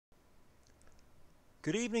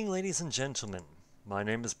Good evening, ladies and gentlemen. My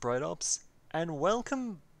name is BrightOps, and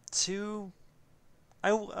welcome to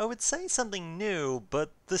I would say something new,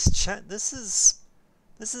 but this is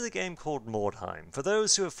a game called Mordheim. For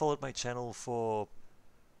those who have followed my channel for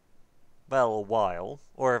well a while,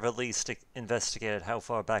 or have at least investigated how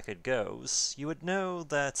far back it goes, you would know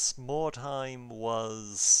that Mordheim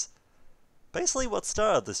was basically what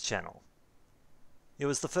started this channel. It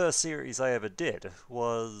was the first series I ever did,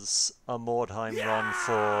 was a Mordheim run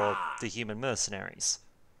for the Human Mercenaries.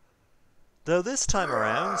 Though this time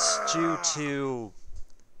around, due to,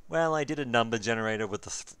 well, I did a number generator with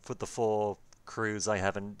the four crews I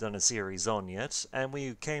haven't done a series on yet, and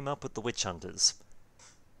we came up with the Witch Hunters.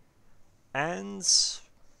 And,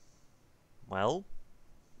 well,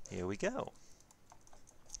 here we go.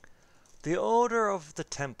 The Order of the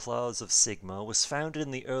Templars of Sigma was founded in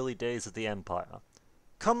the early days of the Empire.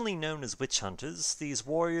 Commonly known as witch hunters, these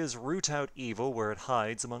warriors root out evil where it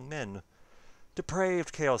hides among men.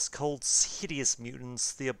 Depraved chaos cults, hideous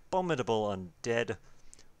mutants, the abominable undead,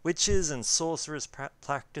 witches and sorcerers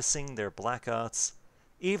practicing their black arts,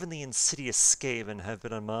 even the insidious Skaven have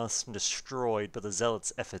been unmasked and destroyed by the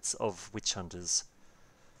zealots' efforts of witch hunters.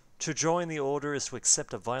 To join the order is to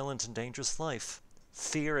accept a violent and dangerous life.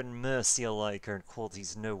 Fear and mercy alike are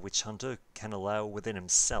qualities no witch hunter can allow within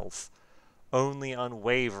himself. Only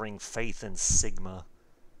unwavering faith in Sigma.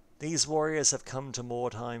 These warriors have come to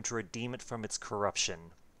Mordheim to redeem it from its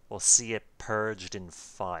corruption, or see it purged in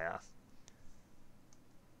fire.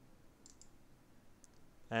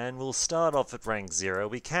 And we'll start off at rank 0.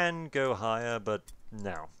 We can go higher, but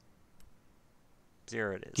no.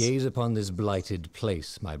 0 it is. Gaze upon this blighted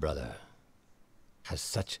place, my brother. Has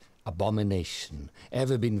such abomination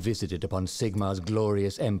ever been visited upon Sigmar's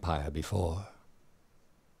glorious empire before?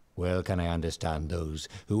 Well can I understand those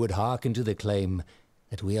who would hearken to the claim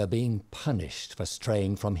that we are being punished for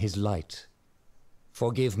straying from his light.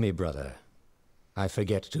 Forgive me, brother. I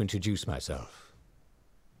forget to introduce myself.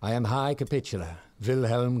 I am High Capitular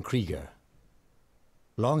Wilhelm Krieger.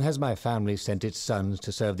 Long has my family sent its sons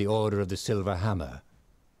to serve the Order of the Silver Hammer,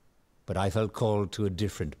 but I felt called to a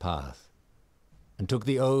different path, and took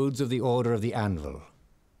the oaths of the Order of the Anvil.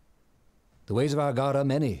 The ways of our God are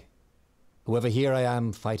many. However, here I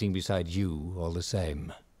am, fighting beside you all the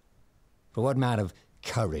same. For what man of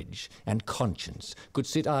courage and conscience could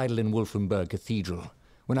sit idle in Wolfenburg Cathedral,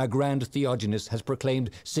 when our Grand Theogenes has proclaimed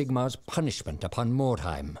Sigmar's punishment upon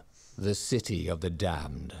Mordheim, the city of the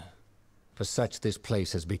damned? For such this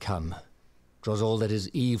place has become, draws all that is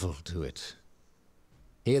evil to it.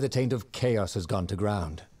 Here the taint of chaos has gone to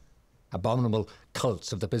ground. Abominable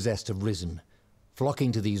cults of the possessed have risen,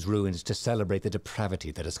 flocking to these ruins to celebrate the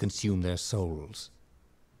depravity that has consumed their souls.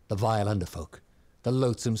 The vile underfolk, the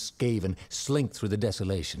loathsome Skaven, slink through the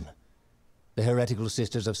desolation. The heretical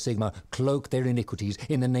sisters of Sigmar cloak their iniquities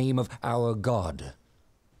in the name of our God.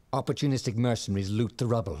 Opportunistic mercenaries loot the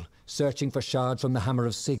rubble, searching for shards from the hammer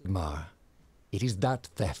of Sigmar. It is that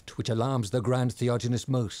theft which alarms the Grand Theogenes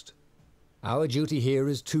most. Our duty here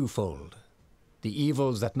is twofold. The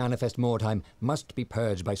evils that manifest Mordheim must be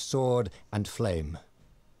purged by sword and flame.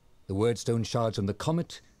 The Wyrdstone shards from the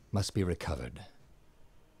comet must be recovered.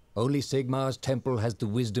 Only Sigmar's temple has the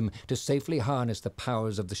wisdom to safely harness the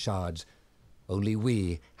powers of the shards. Only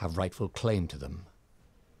we have rightful claim to them.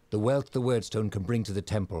 The wealth the Wyrdstone can bring to the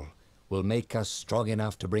temple will make us strong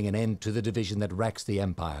enough to bring an end to the division that racks the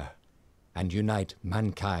Empire, and unite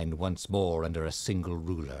mankind once more under a single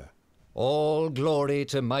ruler. All glory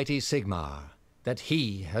to mighty Sigmar, that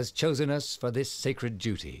he has chosen us for this sacred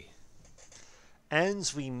duty.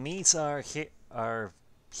 And we meet our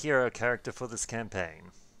hero character for this campaign.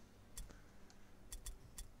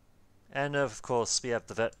 And of course, we have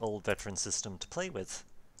the old veteran system to play with.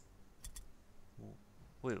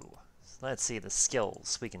 Woo. Let's see the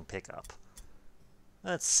skills we can pick up.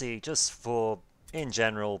 Let's see, just for, in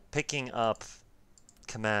general, picking up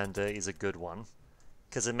Commander is a good one,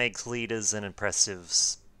 because it makes leaders and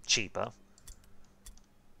impressives cheaper.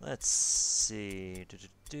 Let's see,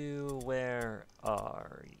 where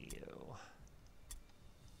are you?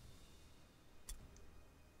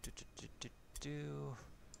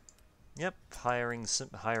 Yep,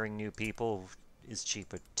 hiring new people is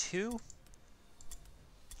cheaper too.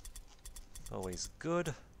 Always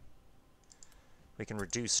good. We can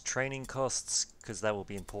reduce training costs, because that will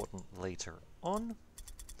be important later on.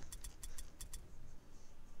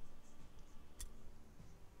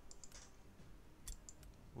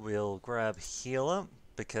 We'll grab Healer,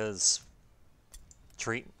 because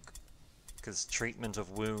treatment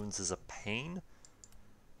of wounds is a pain.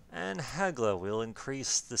 And Haggler will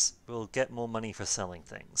increase this, will get more money for selling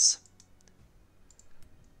things.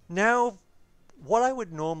 Now, what I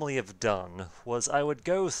would normally have done was I would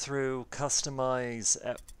go through, customize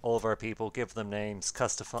all of our people, give them names,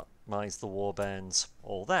 customize the warbands,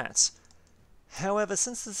 all that. However,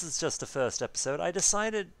 since this is just a first episode, I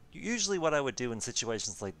decided usually what I would do in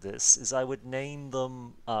situations like this is I would name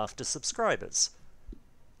them after subscribers.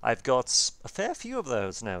 I've got a fair few of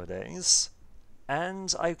those nowadays,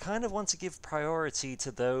 and I kind of want to give priority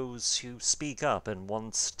to those who speak up and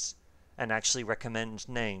and actually recommend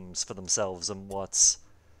names for themselves and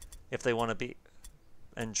if they want to be,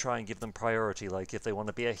 and try and give them priority, like if they want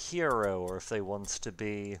to be a hero or if they want to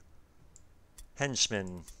be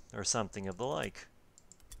henchman or something of the like.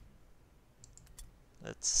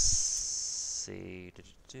 Let's see.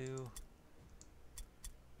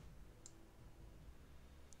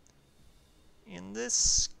 In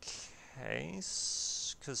this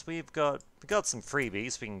case, because we got some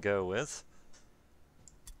freebies we can go with,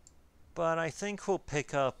 but I think we'll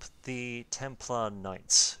pick up the Templar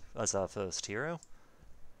Knights as our first hero.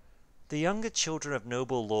 The younger children of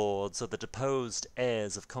noble lords or the deposed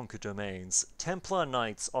heirs of conquered domains, Templar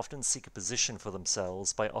Knights often seek a position for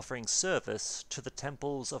themselves by offering service to the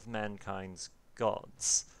temples of mankind's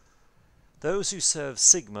gods. Those who serve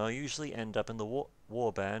Sigma usually end up in the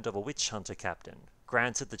warband of a witch hunter captain,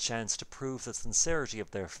 granted the chance to prove the sincerity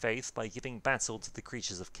of their faith by giving battle to the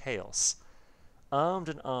creatures of chaos. Armed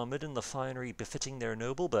and armoured in the finery befitting their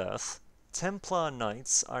noble birth, Templar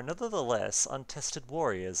Knights are nevertheless untested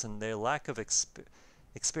warriors, and their lack of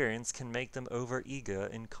experience can make them over-eager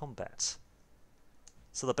in combat.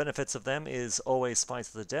 So the benefits of them is always fight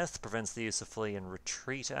to the death, prevents the use of flee and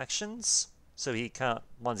retreat actions, so he can't,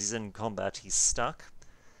 once he's in combat, he's stuck.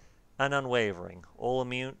 And unwavering, all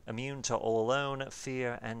immune to all alone,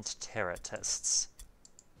 fear, and terror tests.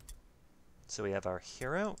 So we have our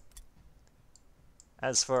hero.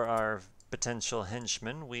 As for our potential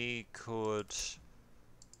henchmen, we can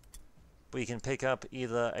pick up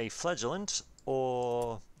either a flagellant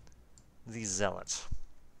or the zealot.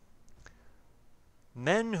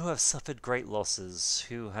 Men who have suffered great losses,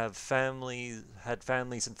 who have had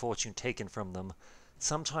families and fortune taken from them,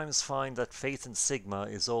 sometimes find that faith in Sigma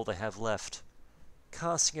is all they have left.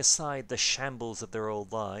 Casting aside the shambles of their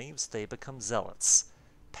old lives, they become zealots,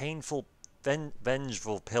 painful,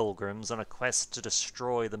 vengeful pilgrims on a quest to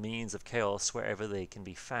destroy the means of chaos wherever they can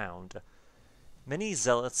be found. Many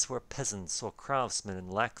zealots were peasants or craftsmen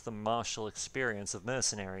and lack the martial experience of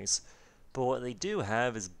mercenaries, but what they do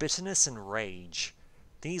have is bitterness and rage.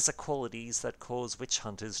 These are qualities that cause witch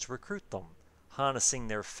hunters to recruit them, harnessing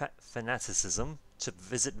their fanaticism to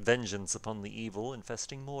visit vengeance upon the evil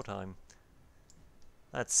infesting Mordheim.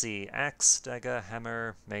 Let's see, axe, dagger,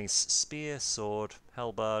 hammer, mace, spear, sword,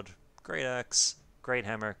 halberd, great axe, great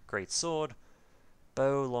hammer, great sword,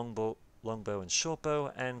 bow, longbow and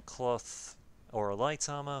shortbow, and cloth or a light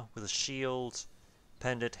armor with a shield,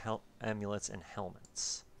 pendant, amulet, and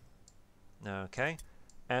helmets. Okay,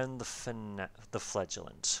 and the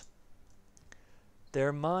flagellant.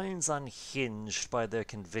 Their minds unhinged by their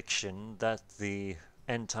conviction that the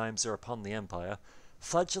end times are upon the Empire,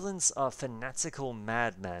 flagellants are fanatical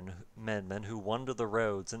madmen who wander the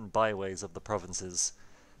roads and byways of the provinces.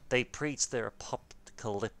 They preach their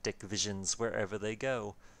apocalyptic visions wherever they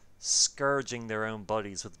go, scourging their own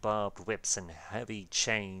bodies with barbed whips and heavy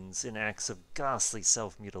chains in acts of ghastly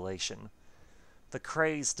self-mutilation. The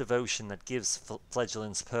crazed devotion that gives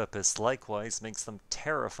flagellants purpose likewise makes them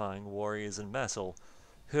terrifying warriors in battle,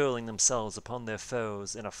 hurling themselves upon their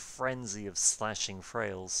foes in a frenzy of slashing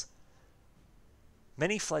frails.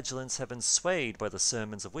 Many flagellants have been swayed by the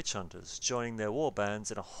sermons of witch hunters, joining their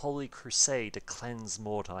warbands in a holy crusade to cleanse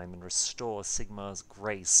Mordheim and restore Sigmar's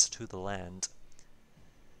grace to the land.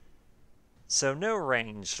 So no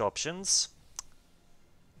ranged options.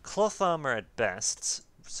 Cloth armor at best,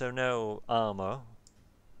 so no armor,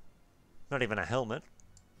 not even a helmet.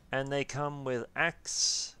 And they come with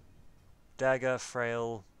axe, dagger,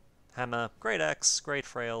 frail, hammer, great axe, great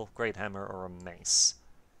frail, great hammer, or a mace.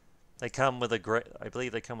 They come with I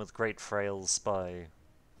believe they come with great frails by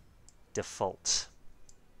default.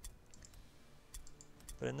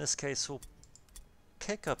 But in this case, we'll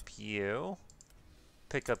pick up you,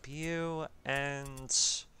 and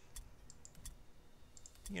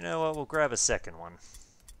you know what, we'll grab a second one.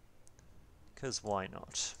 Because why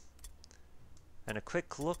not? And a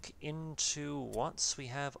quick look into what we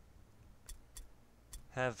have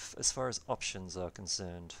as far as options are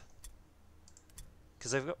concerned.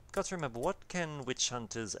 Because I've got to remember, what can witch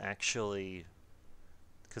hunters actually...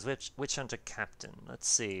 Because witch hunter captain, let's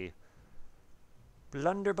see.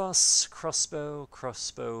 Blunderbuss, crossbow,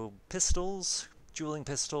 pistols, dueling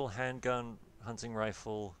pistol, handgun, hunting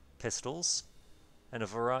rifle, pistols, and a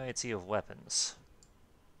variety of weapons.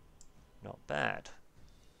 Not bad.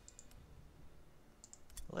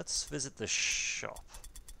 Let's visit the shop.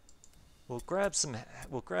 We'll grab some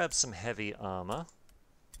heavy armor.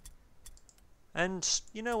 And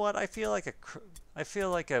you know what? I feel like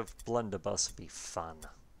a blunderbuss would be fun.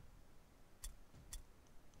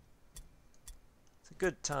 It's a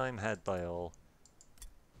good time had by all.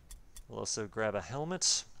 We'll also grab a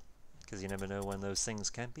helmet, because you never know when those things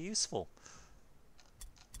can be useful.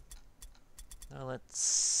 Now let's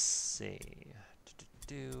see.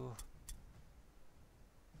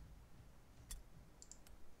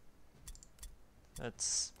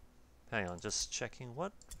 Let's hang on, just checking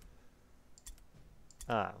what.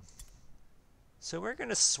 So we're going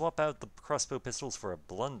to swap out the crossbow pistols for a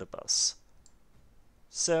blunderbuss.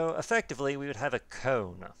 So effectively we would have a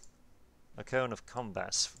cone of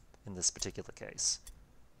combat in this particular case,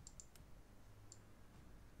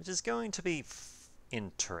 which is going to be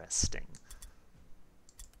interesting.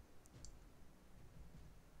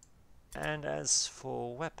 And as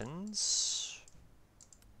for weapons,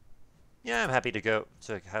 yeah, I'm happy to go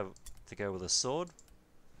with a sword.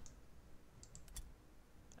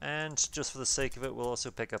 And just for the sake of it, we'll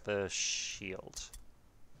also pick up a shield.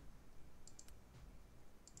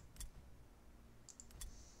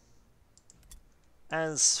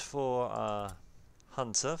 As for our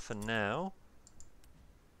hunter, for now,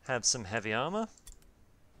 have some heavy armor.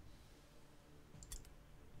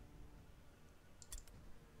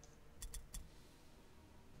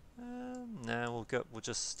 No, we'll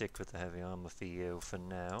just stick with the heavy armor for you for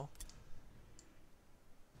now.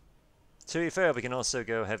 To be fair, we can also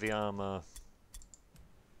go heavy armor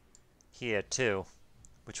here too,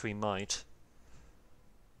 which we might.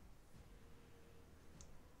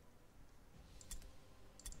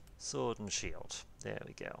 Sword and shield. There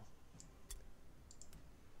we go.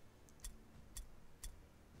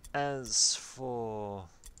 As for...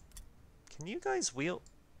 Can you guys wield...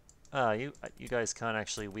 you guys can't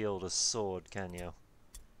actually wield a sword, can you?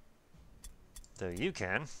 Though you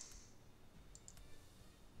can.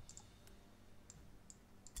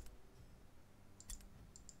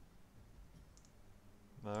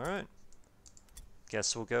 Alright.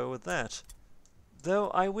 Guess we'll go with that. Though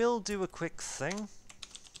I will do a quick thing.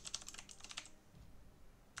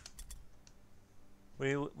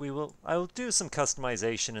 I'll do some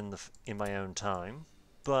customization in my own time,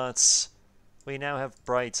 but we now have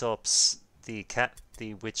Brightops,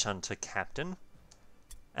 the Witch Hunter Captain.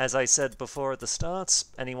 As I said before at the start,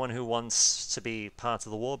 anyone who wants to be part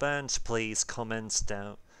of the Warband, please comment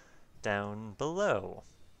down below.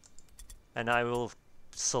 And I will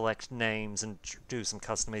select names and do some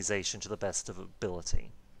customization to the best of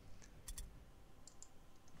ability.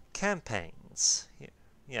 Campaigns.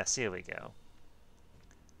 Yes, here we go.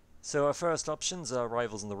 So our first options are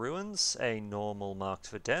Rivals in the Ruins, a normal marked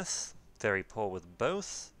for death, very poor with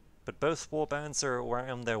both, but both warbands are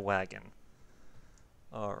around their wagon.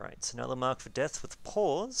 Alright, another marked for death with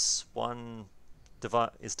pause, one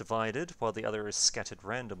is divided while the other is scattered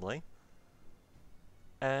randomly.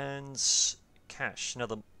 And cash,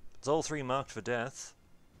 it's all three marked for death.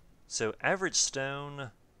 So average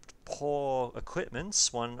stone, poor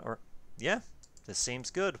equipment, yeah, this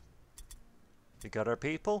seems good. We got our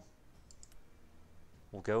people.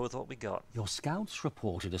 We'll go with what we got. Your scouts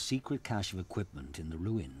reported a secret cache of equipment in the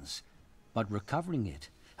ruins, but recovering it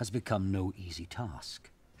has become no easy task.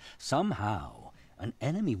 Somehow, an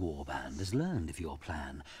enemy warband has learned of your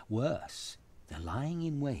plan. Worse, they're lying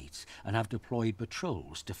in wait and have deployed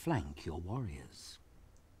patrols to flank your warriors.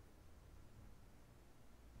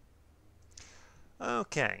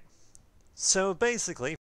 Okay. So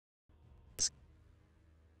basically,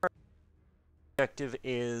 objective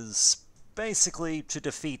is basically to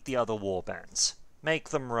defeat the other warbands. Make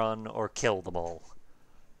them run or kill them all.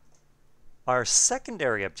 Our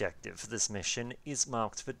secondary objective for this mission is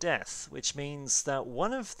marked for death, which means that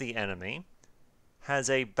one of the enemy has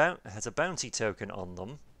a bounty token on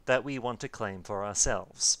them that we want to claim for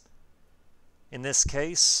ourselves. In this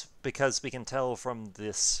case, because we can tell from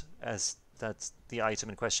this as that the item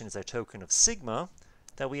in question is a token of Sigma,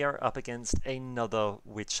 that we are up against another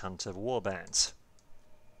Witch Hunter warband.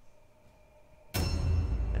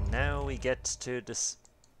 And now we get to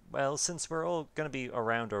well, since we're all going to be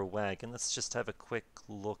around our wagon, let's just have a quick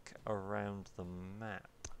look around the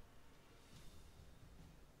map.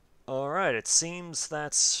 Alright, it seems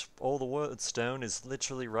that all the wordstone is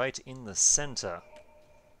literally right in the center.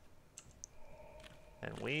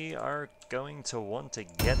 And we are going to want to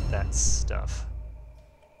get that stuff.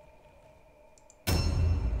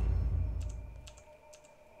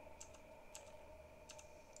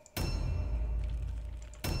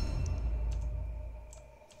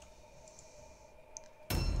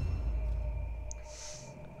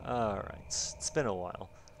 Alright, it's been a while.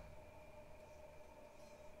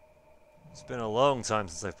 It's been a long time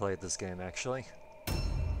since I've played this game, actually.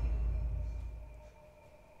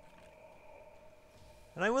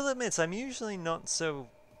 And I will admit, I'm usually not so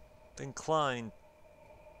inclined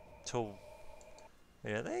to...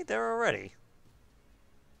 Yeah, they're already.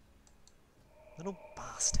 Little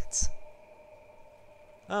bastards.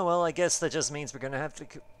 Oh well, I guess that just means we're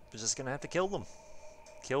just gonna have to kill them.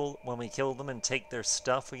 When we kill them and take their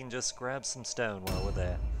stuff, we can just grab some stone while we're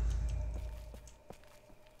there.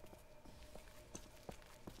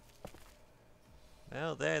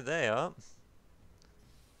 Well, there they are.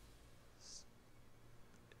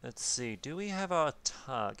 Let's see, do we have our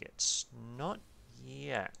target? Not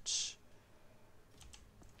yet.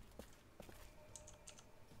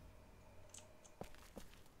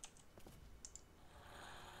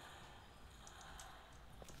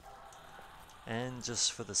 And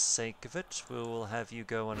just for the sake of it, we will have you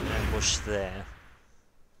go on an ambush there.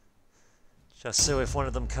 Just so if one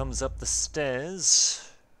of them comes up the stairs,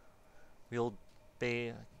 we'll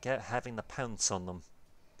be having the pounce on them.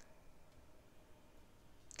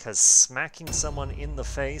 Because smacking someone in the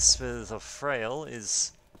face with a frail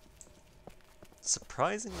is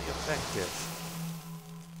surprisingly effective.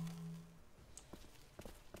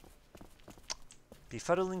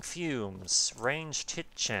 Befuddling fumes, ranged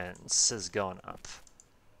hit chance has gone up,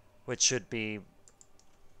 which should be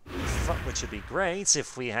great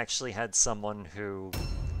if we actually had someone who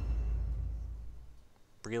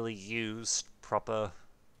really used proper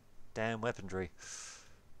damn weaponry.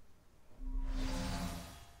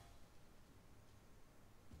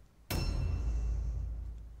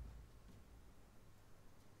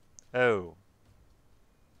 Oh.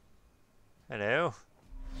 Hello.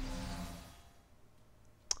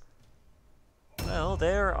 Well,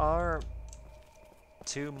 there are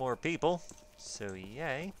 2 more people, so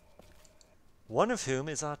yay. One of whom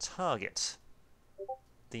is our target,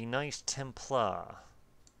 the Knight Templar.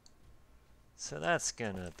 So that's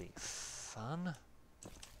gonna be fun.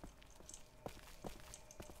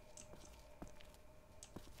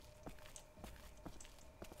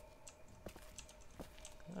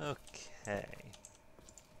 Okay.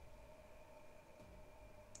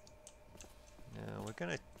 Now we're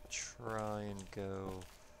gonna try and go...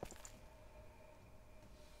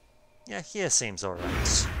 Yeah, here seems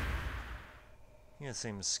alright. Here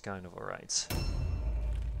seems kind of alright.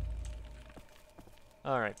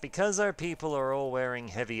 Alright, because our people are all wearing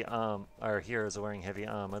heavy our heroes are wearing heavy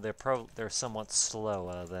armor, they're somewhat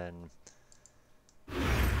slower than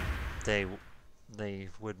they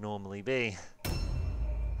would normally be.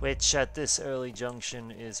 Which, at this early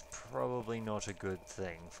junction, is probably not a good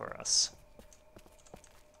thing for us.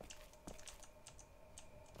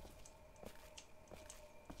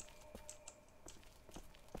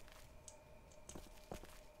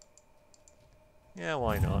 Yeah,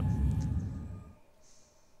 why not?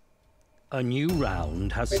 A new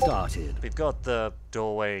round has started. We've got the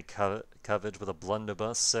doorway covered with a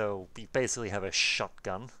blunderbuss, so we basically have a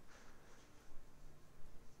shotgun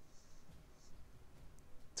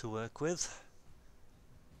to work with.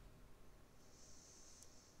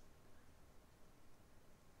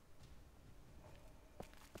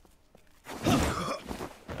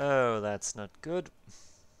 Oh, that's not good.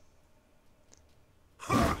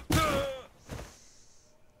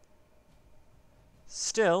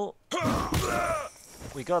 Still,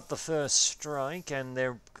 we got the first strike, and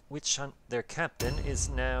their captain is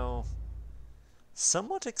now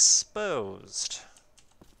somewhat exposed.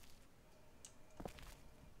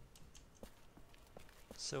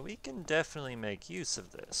 So we can definitely make use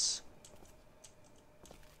of this.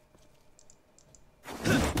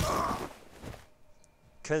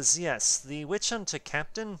 Because yes, the Witch Hunter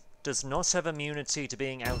captain does not have immunity to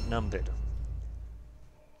being outnumbered.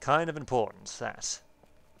 Kind of important, that.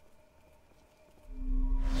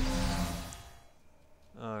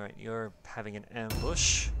 Alright, you're having an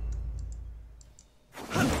ambush.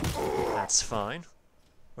 That's fine.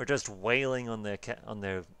 We're just wailing on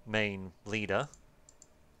their main leader.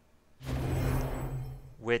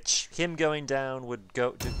 Which, him going down would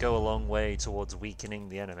go a long way towards weakening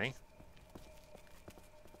the enemy.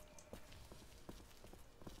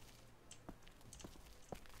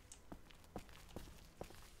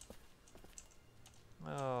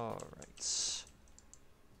 Alright.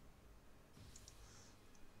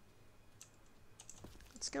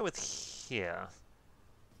 Let's go with here.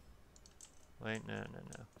 Wait, no.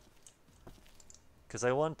 Because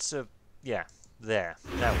I want to... Yeah, there.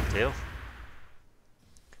 That will do.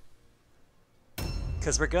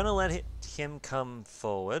 Because we're going to let him come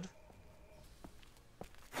forward.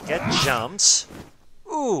 Get jumped.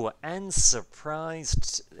 Ooh, and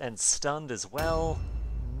surprised and stunned as well.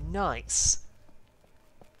 Nice.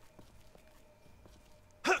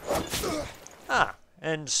 Ah,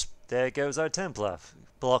 and there goes our Templar,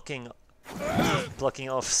 blocking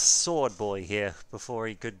off Sword Boy here before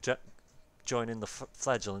he could join in the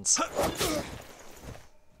flagellants.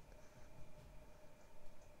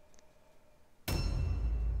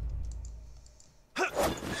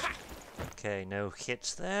 Okay, no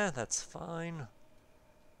hits there, that's fine.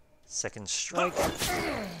 Second strike.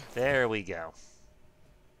 There we go.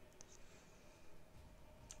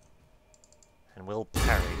 And we'll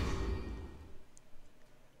parry.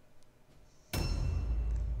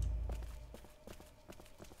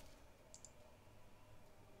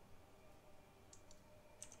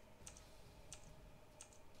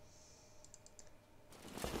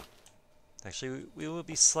 Actually, we will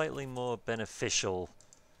be slightly more beneficial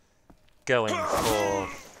going for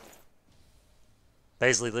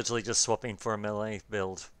basically literally just swapping for a melee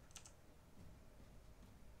build.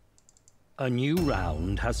 A new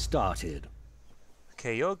round has started.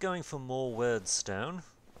 Okay, you're going for more Wordstone,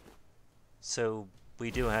 so we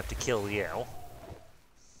do have to kill you.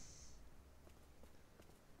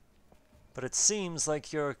 But it seems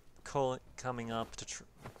like you're coming up to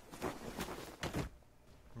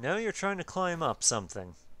no, you're trying to climb up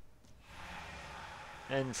something.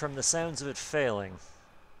 And from the sounds of it failing.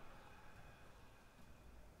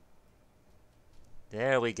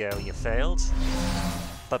 There we go, you failed.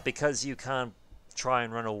 But because you can't try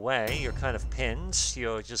and run away, you're kind of pinned.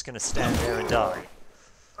 You're just going to stand there and die.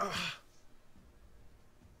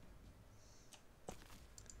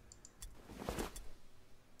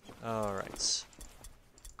 Alright.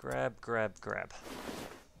 Grab, grab, grab.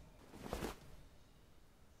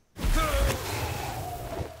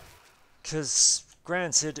 Because,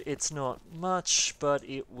 granted, it's not much, but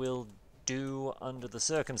it will do under the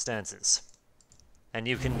circumstances. And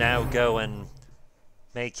you can now go and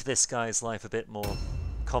make this guy's life a bit more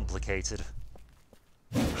complicated.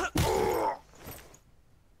 You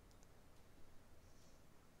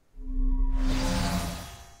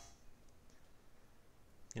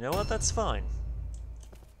know what? That's fine.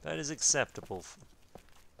 That is acceptable.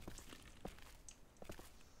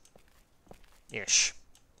 Ish.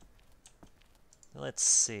 Let's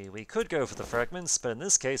see. We could go for the fragments, but in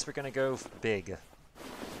this case we're going to go big.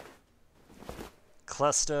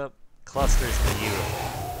 Cluster. Cluster is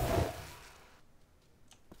beautiful.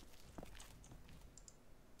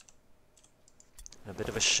 A bit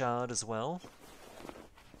of a shard as well.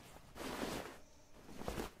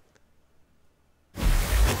 I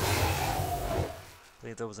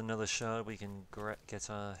believe there was another shard we can get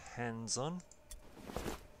our hands on.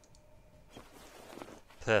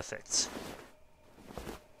 Perfect.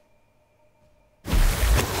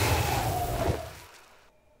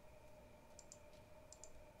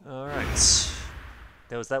 Alright.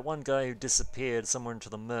 There was that one guy who disappeared somewhere into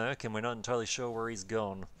the murk, and we're not entirely sure where he's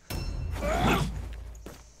gone.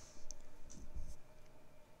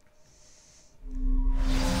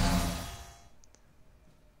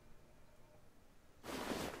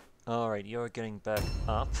 Alright, you're getting back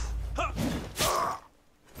up.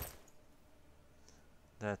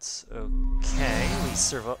 That's okay.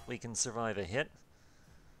 We can survive a hit.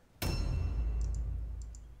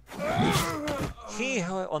 He,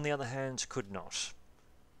 on the other hand, could not.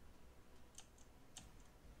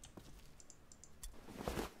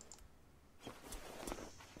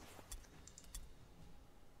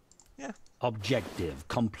 Yeah. Objective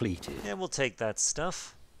completed. Yeah, we'll take that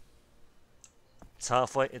stuff. It's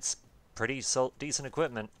halfway. It's pretty decent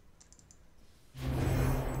equipment.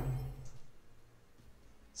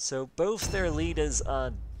 So both their leaders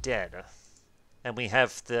are dead, and we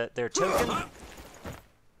have their token.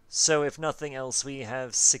 So if nothing else, we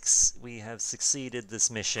have succeeded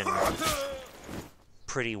this mission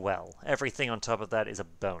pretty well. Everything on top of that is a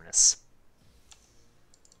bonus.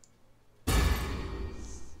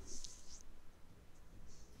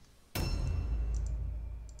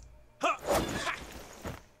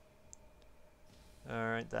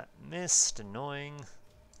 Alright, that missed. Annoying.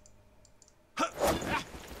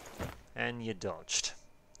 And you dodged.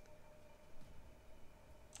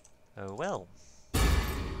 Oh well.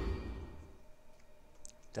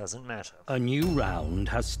 Doesn't matter. A new round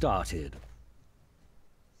has started.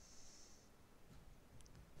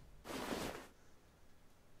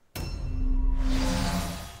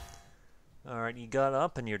 Alright, you got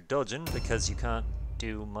up and you're dodging because you can't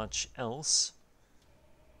do much else.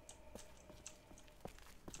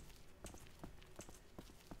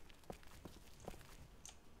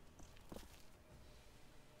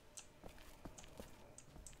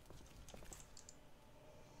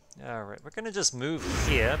 Alright, we're gonna just move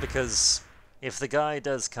here, because if the guy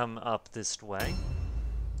does come up this way,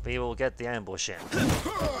 we will get the ambush in.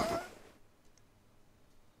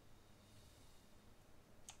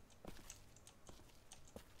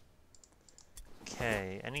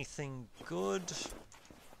 Okay, anything good?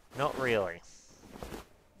 Not really.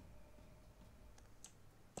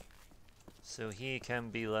 So he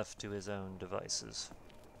can be left to his own devices.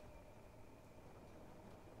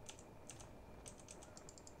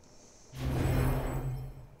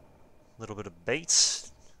 Little bit of bait.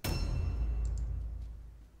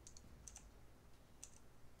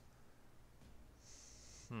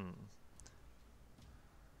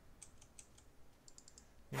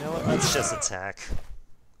 You know what? Let's just attack.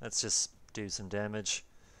 Let's just do some damage.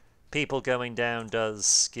 People going down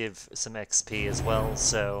does give some XP as well,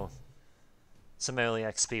 so some early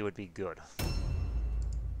XP would be good.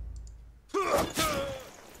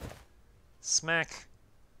 Smack.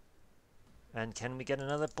 And can we get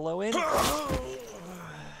another blow in? Not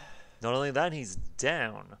only that, he's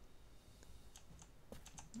down.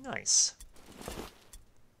 Nice.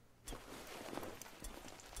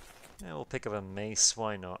 Yeah, we'll pick up a mace,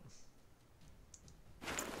 why not?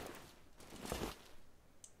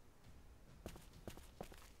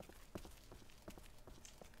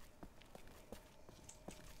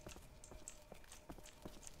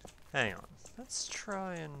 Hang on, let's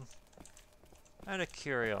try and... Out of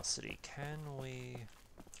curiosity, can we...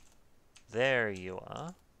 There you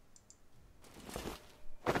are.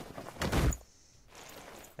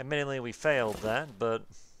 Admittedly, we failed that, but...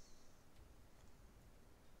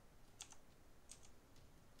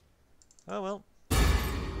 Oh well.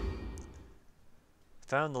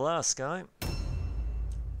 Found the last guy.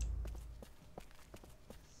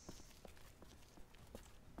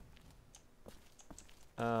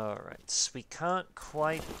 Alright, we can't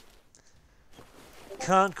quite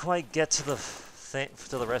get to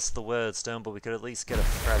the rest of the words down, but we could at least get a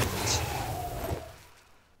fragment.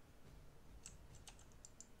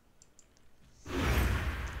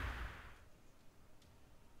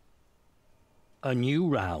 A new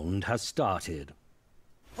round has started.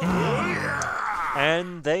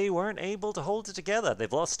 And they weren't able to hold it together.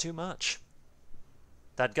 They've lost too much.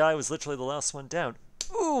 That guy was literally the last one down.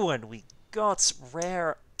 Ooh, and we got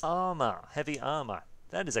rare armor, heavy armor.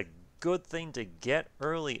 That is a good thing to get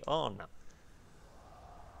early on.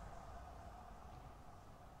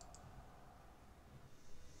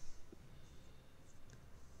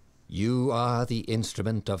 You are the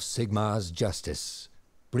instrument of Sigmar's justice,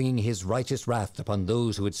 bringing his righteous wrath upon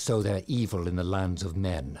those who would sow their evil in the lands of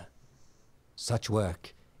men. Such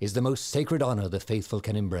work is the most sacred honor the faithful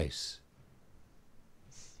can embrace.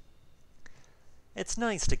 It's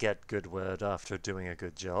nice to get good word after doing a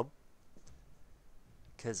good job.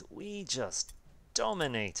 Because we just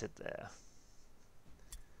dominated there.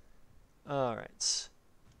 Alright.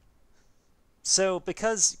 So,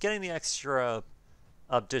 because getting the extra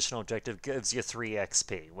additional objective gives you 3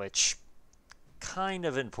 XP, which... kind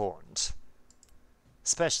of important.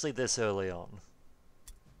 Especially this early on.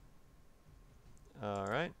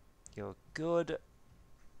 Alright. You're good.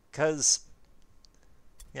 Because...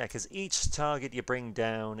 yeah, because each target you bring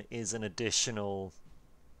down is an additional...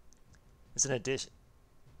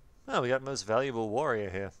 Oh, we got most valuable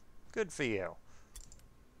warrior here. Good for you.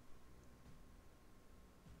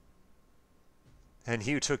 And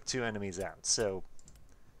you took 2 enemies out, so...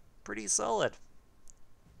 pretty solid.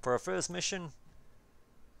 For our first mission,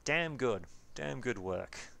 damn good. Damn good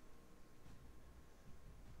work.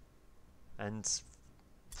 And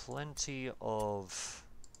plenty of...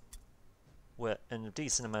 and a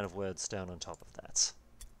decent amount of words down on top of that.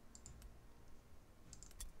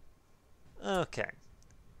 Okay.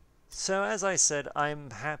 So as I said,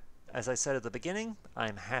 as I said at the beginning,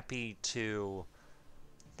 I'm happy to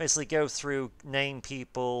basically go through, name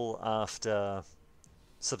people after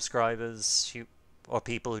subscribers or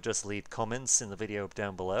people who just leave comments in the video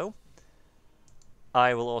down below.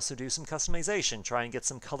 I will also do some customization, try and get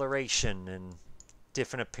some coloration and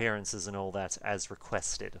different appearances and all that as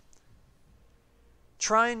requested.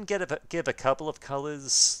 Try and give a couple of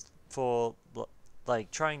colors for, like,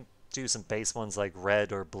 try and do some base ones like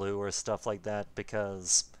red or blue or stuff like that,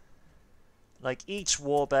 because, like, each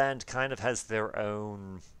warband kind of has their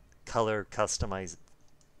own color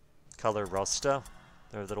roster,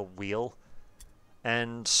 their little wheel,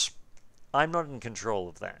 and I'm not in control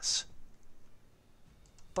of that.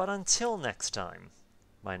 But until next time,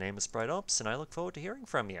 my name is Bright Ops, and I look forward to hearing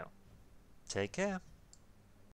from you. Take care.